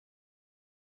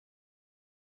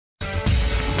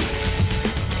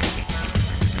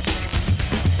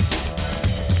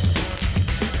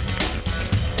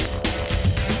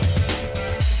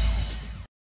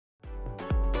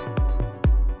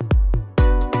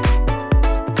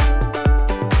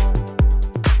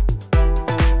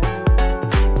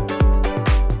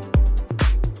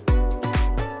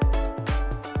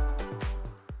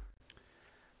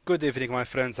Good evening, my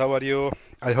friends. How are you?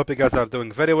 I hope you guys are doing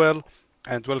very well.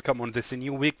 And welcome on this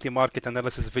new weekly market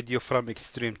analysis video from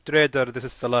Extreme Trader. This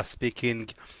is Salah speaking.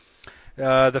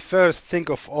 The first thing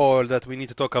of all that we need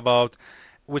to talk about,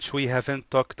 which we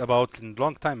haven't talked about in a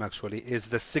long time actually, is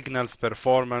the signals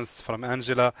performance from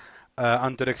Angela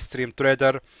under Extreme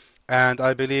Trader. And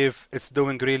I believe it's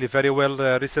doing really very well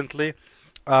recently.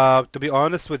 To be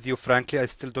honest with you, frankly, I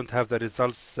still don't have the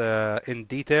results in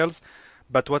details.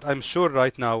 But what I'm sure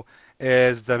right now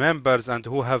is the members and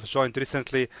who have joined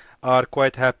recently are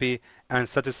quite happy and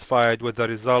satisfied with the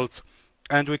results.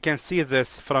 And we can see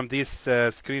this from these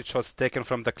screenshots taken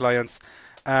from the clients.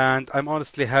 And I'm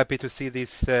honestly happy to see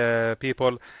these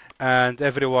people and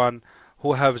everyone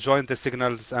who have joined the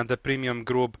signals and the premium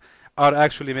group are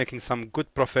actually making some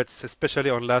good profits, especially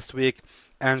on last week.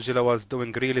 Angela was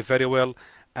doing really very well,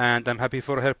 and I'm happy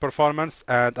for her performance,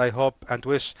 and I hope and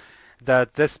wish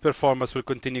that this performance will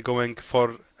continue going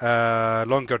for a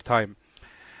longer time.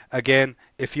 Again,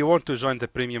 if you want to join the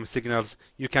premium signals,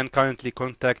 you can kindly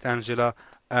contact Angela.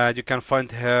 You can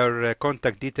find her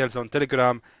contact details on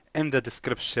Telegram in the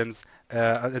descriptions,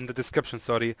 under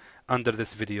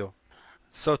this video.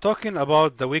 So talking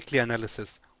about the weekly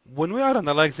analysis, when we are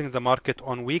analyzing the market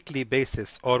on weekly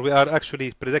basis, or we are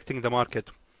actually predicting the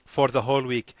market for the whole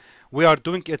week, we are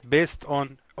doing it based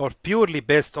on or purely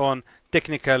based on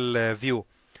technical view.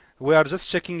 We are just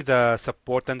checking the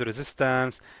support and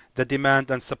resistance, the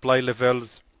demand and supply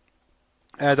levels,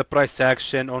 the price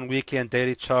action on weekly and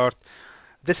daily chart.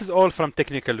 This is all from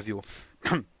technical view.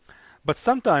 But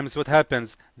sometimes what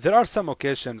happens, there are some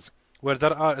occasions where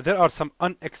there are some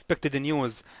unexpected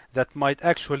news that might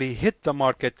actually hit the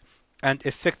market and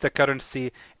affect the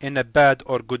currency in a bad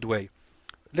or good way.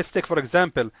 Let's take for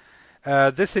example,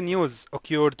 this news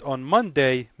occurred on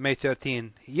Monday, May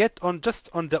 13, yet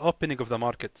just on the opening of the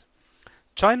market.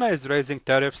 China is raising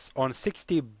tariffs on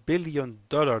 $60 billion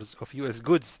of US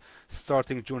goods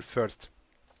starting June 1st.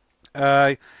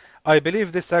 I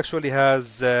believe this actually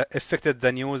has affected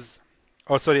the news,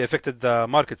 affected the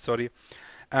market,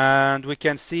 and we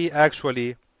can see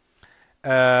actually,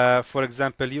 for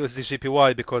example,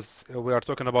 USD/JPY, because we are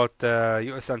talking about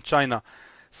US and China.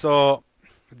 So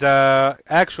the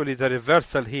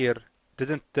reversal here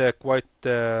didn't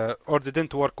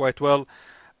didn't work quite well.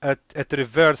 It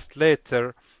reversed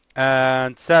later,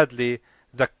 and sadly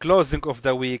the closing of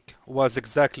the week was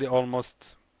exactly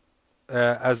almost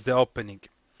as the opening.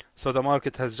 So the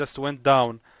market has just went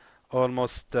down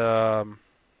almost 80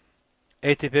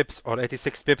 pips or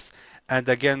 86 pips and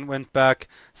again went back.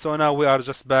 So now we are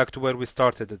just back to where we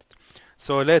started it.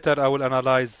 So later I will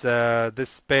analyze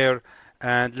this pair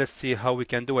and let's see how we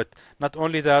can do it. Not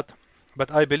only that,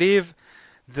 but I believe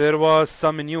there was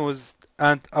some news,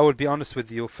 and I will be honest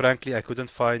with you, frankly, I couldn't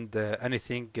find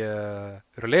anything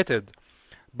related,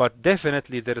 but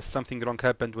definitely there is something wrong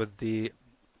happened with the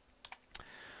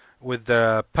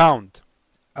pound.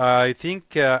 I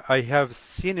think I have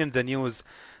seen in the news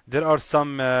there are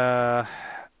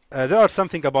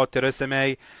something about Theresa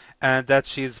May and that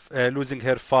she's losing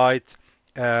her fight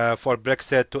for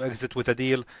Brexit to exit with a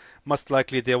deal. Most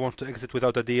likely they want to exit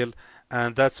without a deal,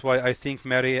 and that's why I think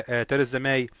Theresa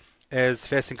May is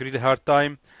facing really hard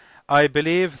time. I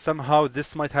believe somehow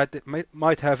this might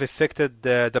have affected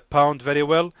the pound very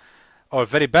well, or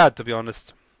very bad to be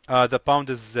honest. The pound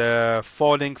is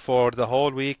falling for the whole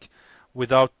week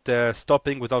without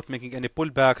stopping, without making any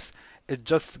pullbacks. It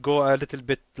just go a little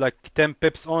bit like 10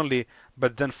 pips only,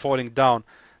 but then falling down.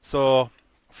 So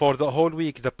for the whole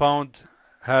week the pound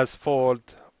has fallen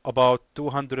about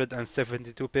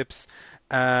 272 pips,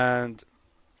 and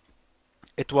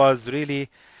it was really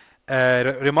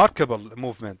a remarkable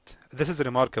movement. This is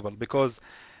remarkable because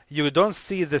you don't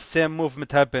see the same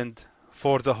movement happened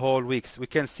for the whole weeks. We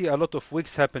can see a lot of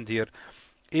weeks happened here.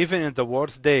 Even in the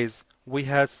worst days we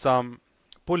had some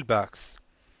pullbacks.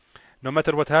 No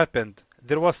matter what happened,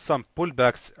 there was some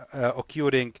pullbacks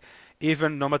occurring,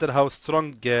 even no matter how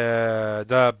strong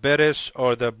the bearish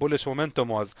or the bullish momentum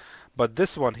was. But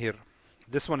this one here,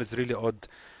 this one is really odd.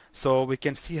 So we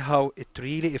can see how it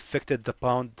really affected the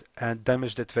pound and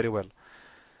damaged it very well.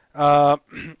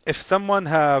 If someone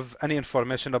have any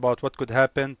information about what could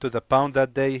happen to the pound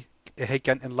that day, he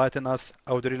can enlighten us.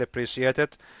 I would really appreciate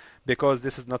it, because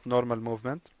this is not normal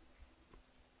movement.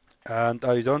 And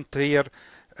I don't here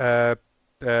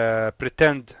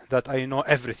pretend that I know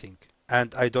everything,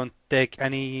 and I don't take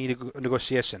any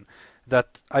negotiation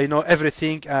that I know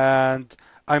everything and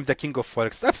I'm the king of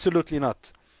forex. Absolutely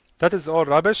not. That is all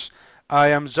rubbish. I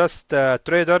am just a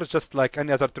trader, just like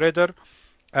any other trader,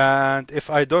 and if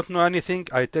I don't know anything,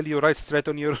 I tell you right straight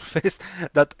on your face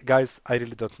that, guys, I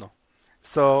really don't know.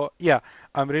 So yeah,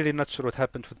 I'm really not sure what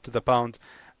happened to the pound,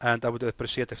 and I would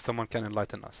appreciate if someone can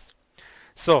enlighten us.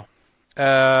 So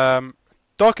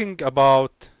talking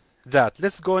about that,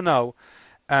 let's go now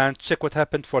and check what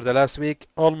happened for the last week.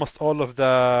 Almost all of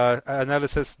the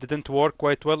analysis didn't work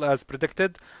quite well as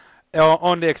predicted,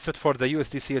 only except for the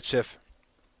USD CHF.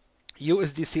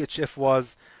 USD CHF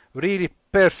was really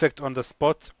perfect on the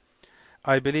spot.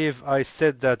 I believe I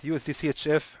said that USD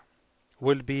CHF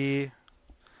will be,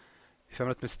 if I'm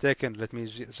not mistaken, let me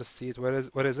just see it. Where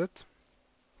is it?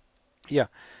 Yeah,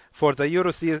 for the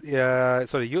USD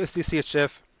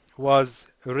CHF was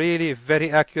really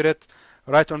very accurate,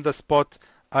 right on the spot.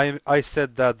 I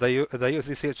said that the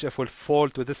USD CHF will fall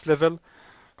to this level,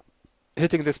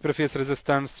 hitting this previous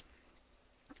resistance,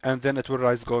 and then it will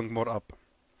rise going more up.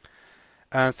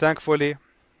 And thankfully,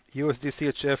 USD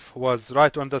CHF was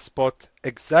right on the spot,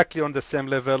 exactly on the same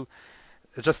level,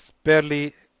 just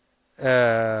barely,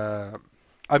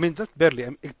 just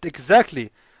barely,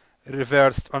 exactly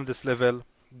reversed on this level,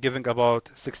 giving about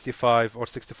 65 or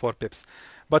 64 pips.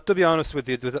 But to be honest with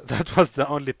you, that was the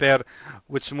only pair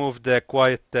which moved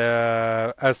quite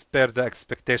as per the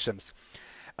expectations.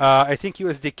 I think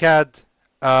USD CAD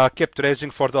kept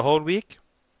raging for the whole week,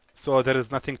 so there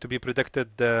is nothing to be predicted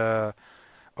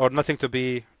or nothing to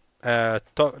be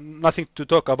nothing to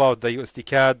talk about the USD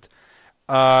CAD.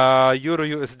 Euro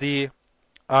USD,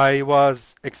 I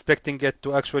was expecting it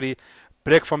to actually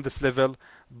break from this level,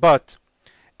 but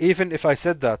even if I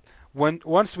said that,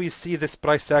 once we see this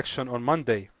price action on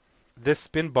Monday, this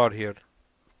pin bar here,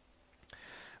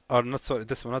 or not, sorry,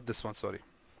 this one, not this one, sorry,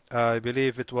 I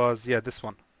believe it was, yeah, this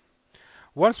one.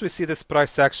 Once we see this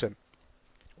price action,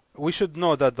 we should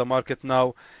know that the market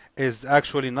now is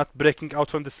actually not breaking out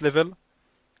from this level,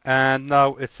 and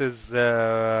now it is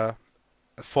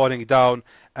falling down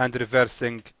and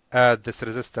reversing at this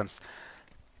resistance.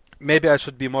 Maybe I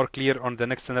should be more clear on the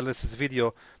next analysis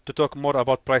video to talk more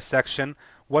about price action.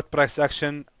 What price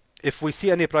action, if we see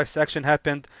any price action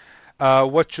happened,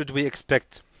 what should we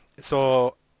expect?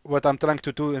 So what I'm trying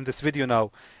to do in this video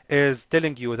now is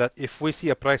telling you that if we see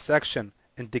a price action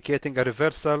indicating a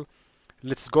reversal,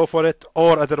 let's go for it,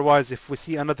 or otherwise if we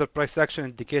see another price action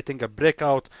indicating a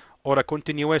breakout or a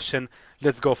continuation,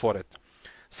 let's go for it.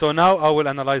 So now I will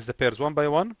analyze the pairs one by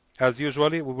one. As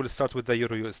usually, we will start with the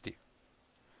Euro USD.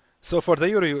 So for the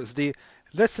Euro USD,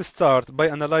 let's start by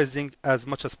analyzing as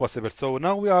much as possible. So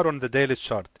now we are on the daily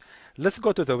chart. Let's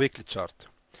go to the weekly chart.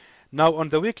 Now on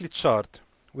the weekly chart,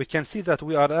 we can see that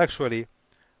we are actually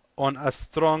on a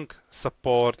strong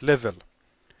support level.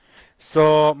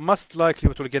 So most likely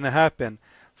what will gonna happen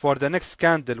for the next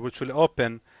candle which will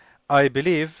open, I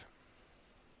believe,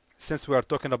 since we are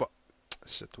talking about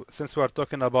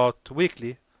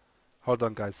weekly, hold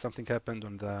on guys, something happened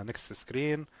on the next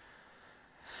screen.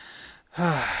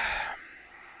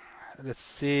 Let's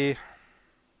see.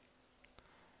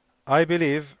 I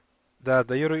believe that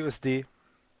the Euro USD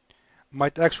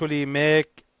might actually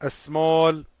make a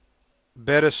small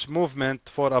bearish movement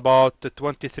for about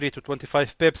 23 to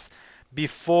 25 pips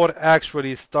before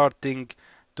actually starting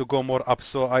to go more up.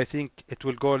 So I think it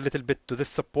will go a little bit to this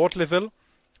support level,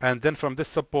 and then from this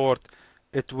support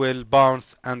it will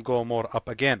bounce and go more up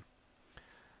again.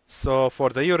 So for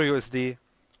the Euro USD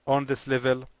on this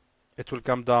level, it will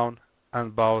come down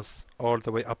and bounce all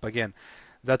the way up again.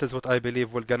 That is what I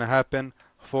believe will gonna happen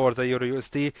for the Euro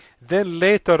USD. Then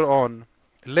later on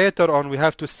we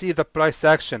have to see the price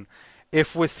action.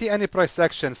 If we see any price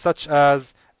action such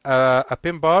as a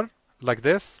pin bar like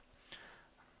this,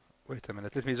 wait a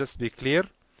minute, let me just be clear.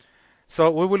 So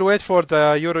we will wait for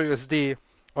the Euro USD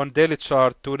on daily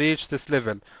chart to reach this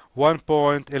level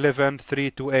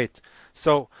 1.11328.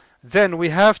 So then we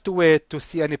have to wait to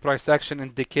see any price action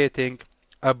indicating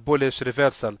a bullish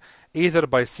reversal, either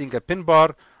by seeing a pin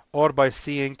bar or by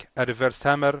seeing a reversed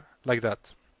hammer like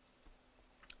that,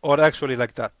 or actually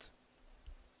like that.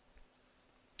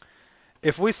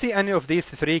 If we see any of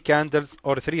these three candles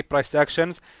or three price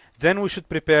actions, then we should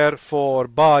prepare for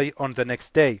buy on the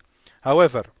next day.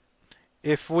 However,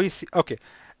 if we see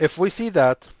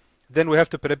that, then we have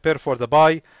to prepare for the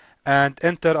buy and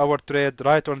enter our trade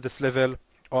right on this level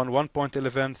on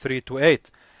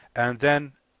 1.11328, and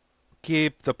then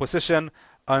keep the position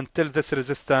until this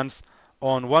resistance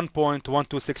on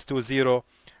 1.12620.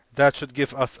 That should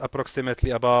give us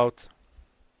approximately about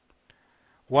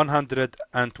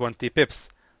 120 pips.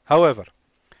 However,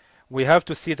 we have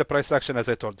to see the price action as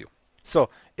I told you. So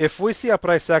if we see a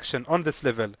price action on this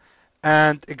level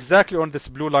and exactly on this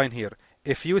blue line here,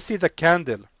 if you see the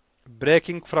candle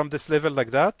breaking from this level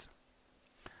like that,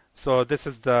 so this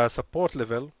is the support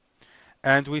level,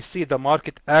 and we see the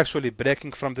market actually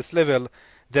breaking from this level,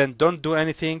 then don't do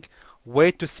anything.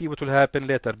 Wait to see what will happen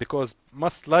later, because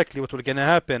most likely what will gonna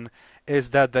happen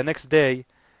is that the next day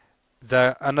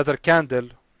another candle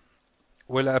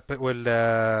will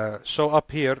show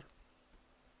up here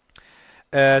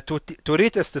to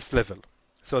retest this level.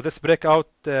 So this breakout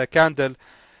candle,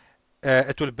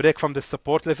 it will break from the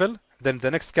support level, then the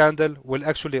next candle will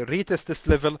actually retest this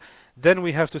level, then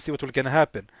we have to see what will gonna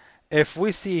happen. If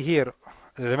we see here,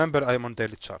 remember I'm on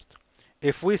daily chart,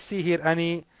 if we see here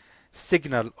any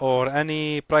signal or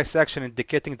any price action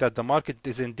indicating that the market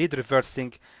is indeed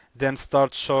reversing, then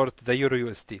start short the Euro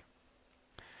USD.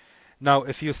 Now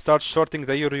if you start shorting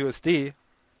the Euro USD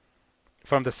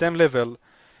from the same level,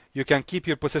 you can keep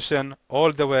your position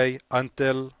all the way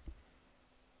until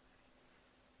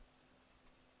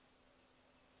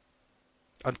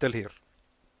here.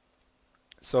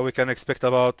 So we can expect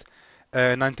about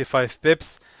 95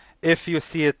 pips. If you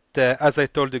see it, as I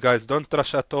told you guys, don't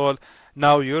rush at all.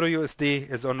 Now Euro USD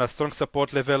is on a strong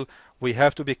support level. We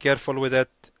have to be careful with it.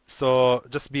 So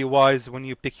just be wise when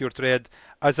you pick your trade.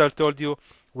 As I told you,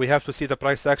 we have to see the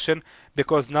price action,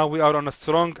 because now we are on a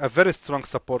very strong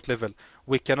support level.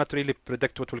 We cannot really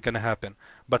predict what will gonna happen.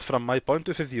 But from my point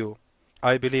of view,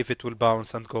 I believe it will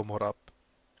bounce and go more up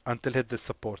until hit this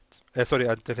support.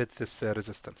 Until hit this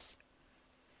resistance.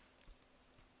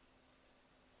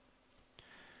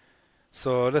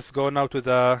 So let's go now to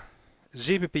the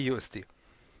GBP USD.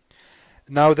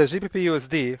 Now the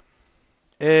GBP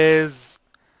USD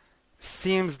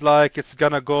seems like it's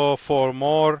gonna go for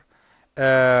more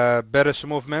bearish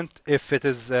movement if it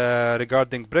is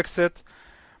regarding Brexit.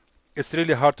 It's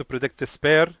really hard to predict this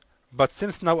pair, but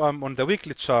since now I'm on the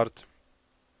weekly chart,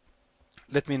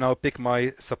 let me now pick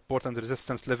my support and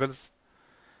resistance levels,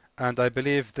 and I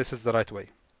believe this is the right way.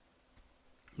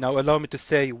 Now allow me to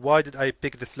say, why did I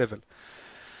pick this level?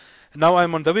 Now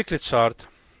I'm on the weekly chart,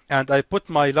 and I put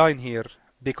my line here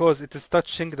because it is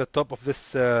touching the top of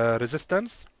this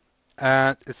resistance,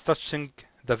 and it's touching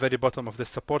the very bottom of this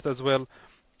support as well,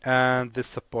 and this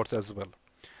support as well.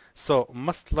 So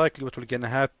most likely what will gonna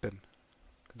happen,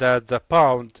 that the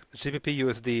pound GBP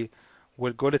USD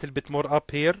will go a little bit more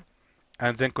up here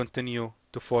and then continue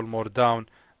to fall more down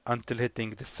until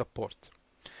hitting this support.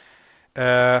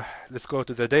 Let's go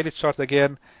to the daily chart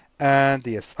again, and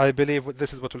yes, I believe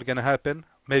this is what will gonna happen.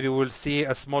 Maybe we'll see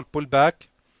a small pullback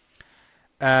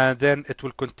and then it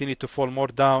will continue to fall more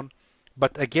down.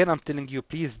 But again, I'm telling you,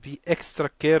 please be extra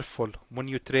careful when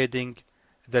you're trading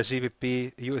the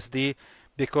GBP USD,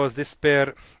 because this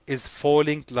pair is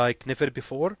falling like never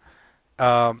before.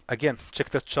 Again, check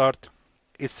the chart.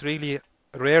 It's really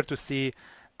rare to see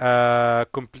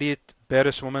complete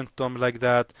bearish momentum like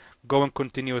that going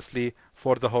continuously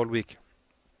for the whole week.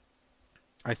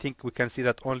 I think we can see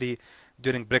that only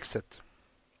during Brexit.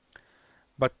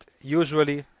 But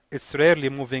usually it's rarely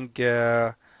moving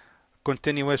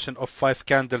continuation of 5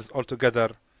 candles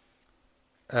altogether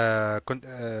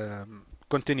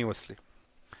continuously.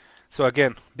 So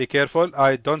again, be careful.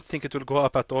 I don't think it will go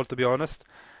up at all, to be honest.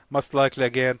 Most likely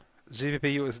again,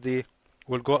 GBP USD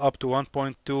will go up to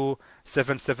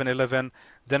 1.27711.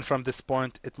 Then from this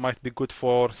point it might be good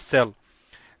for sell.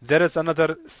 There is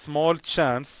another small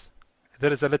chance,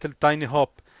 there is a little tiny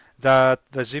hope that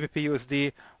the GBP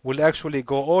USD will actually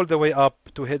go all the way up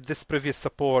to hit this previous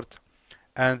support,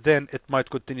 and then it might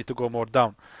continue to go more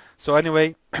down. So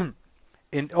anyway,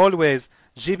 in all ways,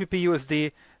 GBP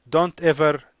USD, don't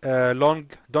ever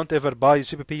don't ever buy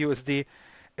GBP USD.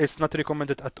 It's not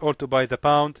recommended at all to buy the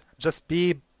pound. Just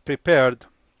be prepared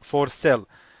for sell.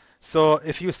 So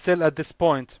if you sell at this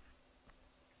point,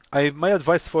 my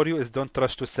advice for you is don't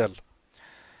rush to sell.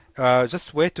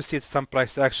 Just wait to see some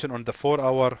price action on the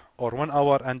 4-hour or 1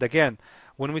 hour. And again,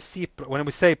 when we say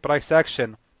price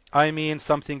action, I mean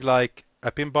something like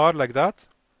a pin bar like that,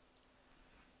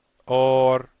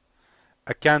 or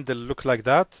a candle look like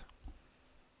that.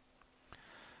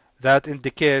 That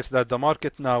indicates that the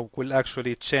market now will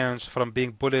actually change from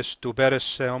being bullish to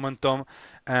bearish momentum.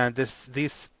 And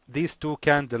these two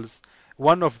candles,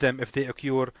 one of them, if they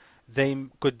occur, they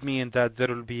could mean that there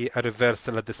will be a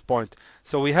reversal at this point.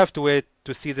 So we have to wait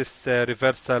to see this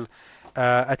reversal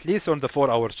at least on the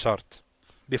 4-hour chart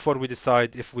before we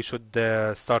decide if we should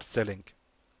start selling.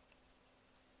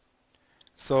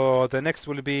 So the next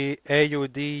will be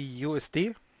AUD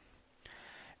USD.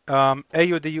 AUD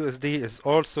USD is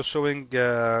also showing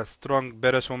strong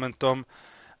bearish momentum.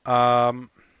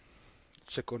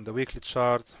 Check on the weekly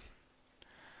chart.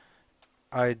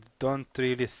 I don't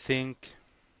really think,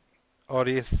 or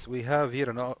yes, we have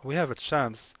here we have a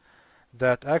chance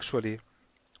that actually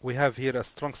we have here a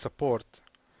strong support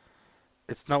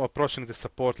it's now approaching the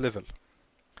support level.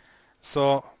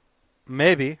 So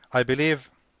maybe I believe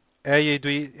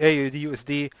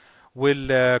AUD/USD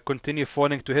will continue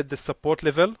falling to hit the support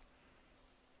level.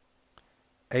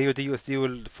 AUD/USD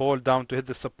will fall down to hit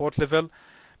the support level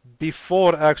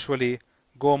before actually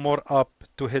go more up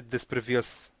to hit this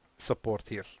previous support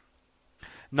here.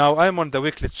 Now I'm on the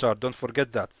weekly chart, don't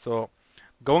forget that. So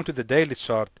going to the daily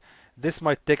chart, this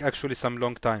might take actually some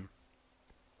long time.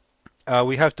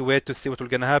 We have to wait to see what will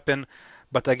gonna happen.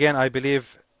 But again, I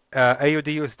believe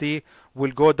AUD/USD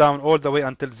will go down all the way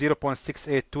until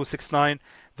 0.68269.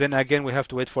 Then again, we have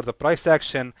to wait for the price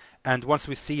action. And once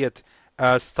we see it,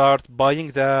 start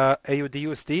buying the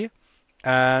AUD/USD.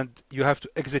 And you have to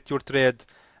exit your trade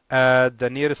at the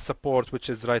nearest support, which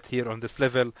is right here on this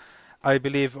level. I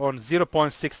believe on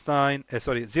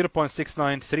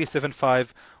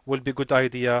 0.69375 will be a good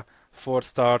idea for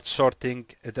start shorting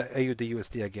the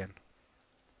AUD/USD again.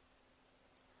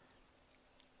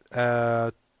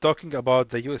 Talking about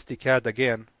the USD CAD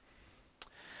again,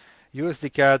 USD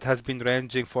CAD has been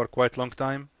ranging for quite a long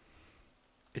time.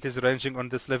 It is ranging on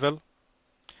this level,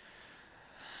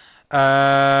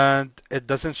 and it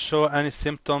doesn't show any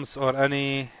symptoms or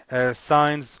any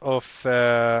signs of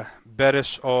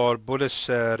bearish or bullish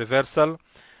reversal.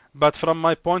 But from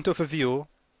my point of view,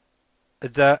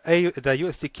 the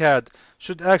USD CAD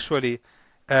should actually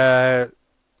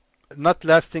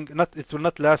it will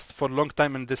not last for a long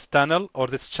time in this tunnel or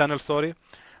this channel, sorry.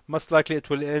 Most likely it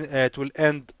will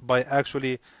end by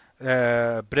actually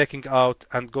breaking out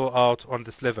and go out on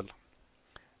this level,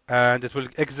 and it will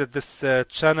exit this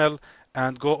channel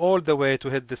and go all the way to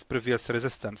hit this previous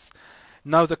resistance.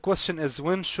 Now the question is,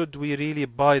 when should we really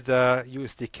buy the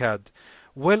USD CAD?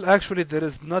 Well, actually there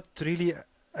is not really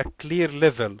a clear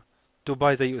level to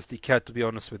buy the USD CAD, to be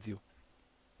honest with you.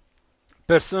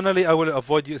 Personally, I will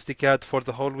avoid USD CAD for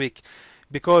the whole week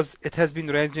because it has been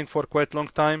ranging for quite a long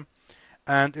time,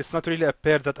 and it's not really a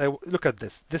pair that look at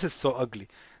this. This is so ugly.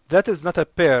 That is not a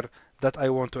pair that I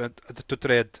want to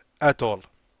trade at all.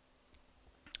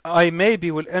 I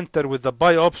maybe will enter with the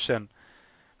buy option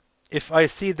if I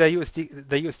see the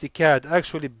USD CAD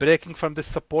actually breaking from this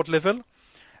support level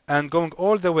and going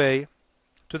all the way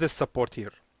to this support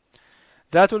here.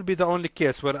 That will be the only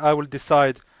case where I will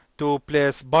decide to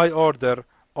place buy order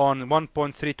on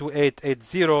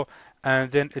 1.32880, and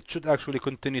then it should actually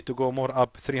continue to go more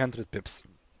up 300 pips.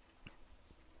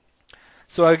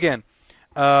 So again,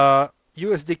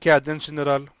 USD CAD in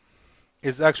general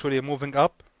is actually moving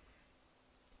up.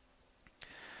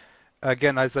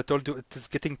 Again, as I told you, it is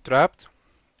getting trapped.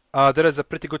 There is a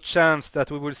pretty good chance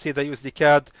that we will see the USD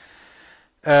CAD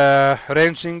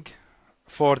ranging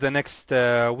for the next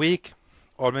week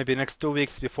or maybe next 2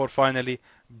 weeks before finally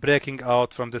breaking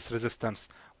out from this resistance.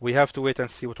 We have to wait and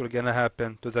see what will gonna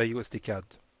happen to the USD CAD.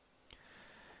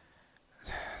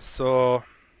 So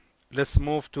let's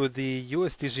move to the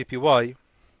USD JPY.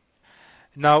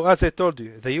 Now, as I told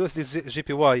you, the USD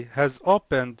JPY has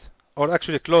opened, or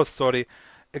actually closed, sorry,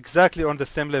 exactly on the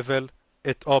same level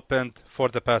it opened for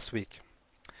the past week.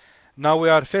 Now we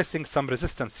are facing some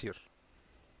resistance here,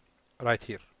 right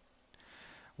here.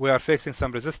 We are facing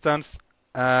some resistance,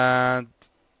 and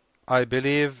I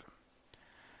believe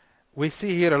we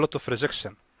see here a lot of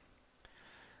rejection.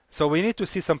 So we need to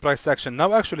see some price action.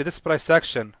 Now actually this price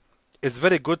action is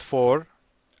very good for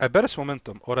a bearish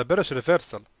momentum or a bearish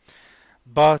reversal.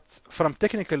 But from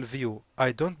technical view,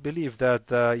 I don't believe that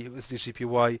the USD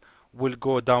JPY will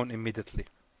go down immediately.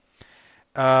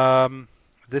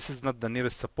 This is not the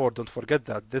nearest support, don't forget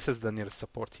that. This is the nearest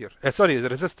support here. Sorry, the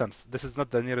resistance. This is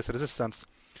not the nearest resistance.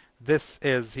 This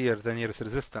is here, the nearest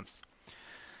resistance.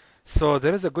 So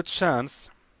there is a good chance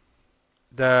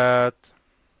that,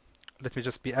 let me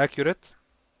just be accurate.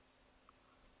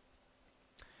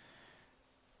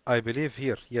 I believe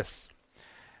here, yes.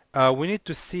 We need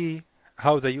to see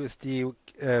how the USD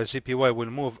JPY will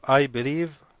move. I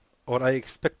believe, or I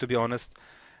expect, to be honest,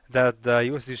 that the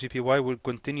USD JPY will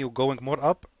continue going more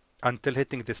up until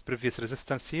hitting this previous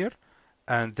resistance here,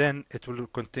 and then it will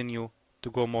continue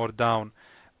to go more down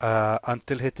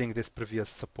until hitting this previous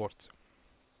support.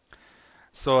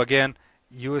 So again,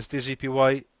 USD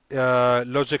JPY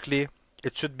logically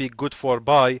it should be good for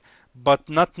buy, but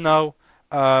not now.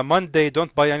 Monday,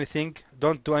 don't buy anything,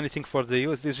 don't do anything for the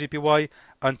USD JPY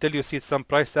until you see some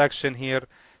price action here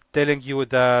telling you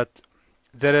that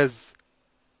there is,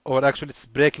 or actually it's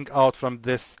breaking out from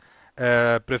this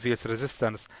previous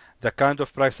resistance. The kind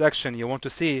of price action you want to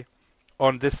see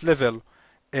on this level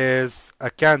is a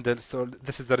candle. So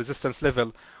this is the resistance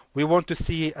level. We want to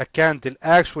see a candle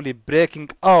actually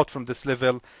breaking out from this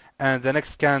level, and the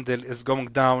next candle is going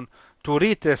down to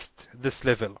retest this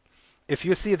level. If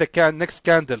you see the next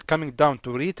candle coming down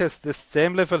to retest this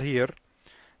same level here,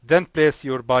 then place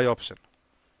your buy option.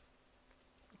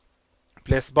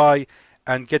 Place buy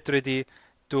and get ready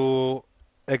to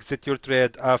exit your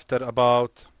trade after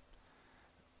about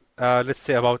let's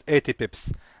say about 80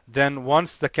 pips. Then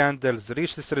once the candles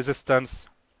reach this resistance,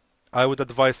 I would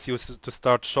advise you to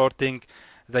start shorting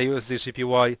the USD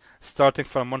JPY starting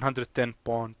from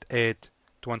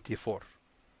 110.824.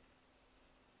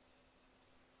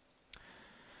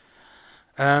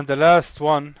 And the last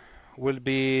one will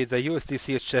be the USD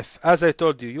CHF. As I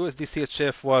told you, USD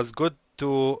CHF was good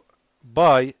to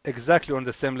buy exactly on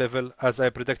the same level as I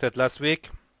predicted last week.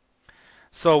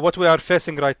 So what we are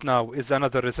facing right now is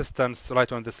another resistance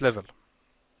right on this level,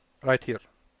 right here.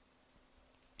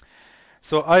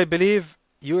 So I believe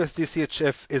USD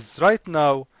CHF is right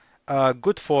now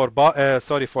good for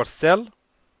sell.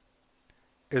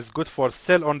 Is good for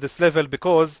sell on this level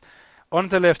because on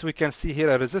the left we can see here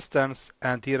a resistance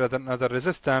and here another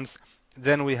resistance.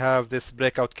 Then we have this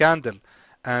breakout candle,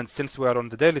 and since we are on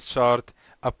the daily chart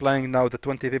applying now the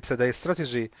 20 pips a day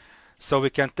strategy, so we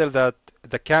can tell that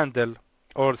the candle,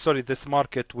 or sorry, this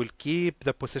market will keep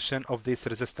the position of this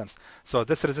resistance. So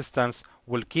this resistance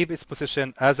will keep its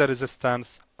position as a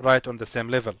resistance right on the same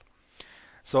level.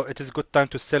 So it is good time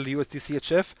to sell USD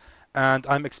CHF, and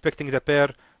I'm expecting the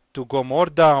pair to go more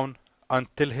down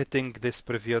until hitting this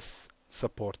previous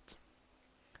support.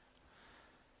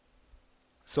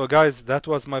 So guys, that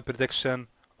was my prediction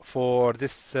for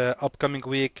this upcoming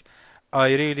week.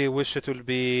 I really wish it will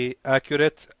be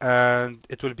accurate and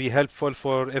it will be helpful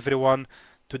for everyone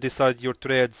to decide your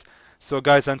trades. So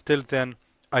guys, until then,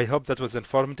 I hope that was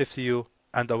informative to you,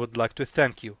 and I would like to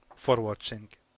thank you for watching.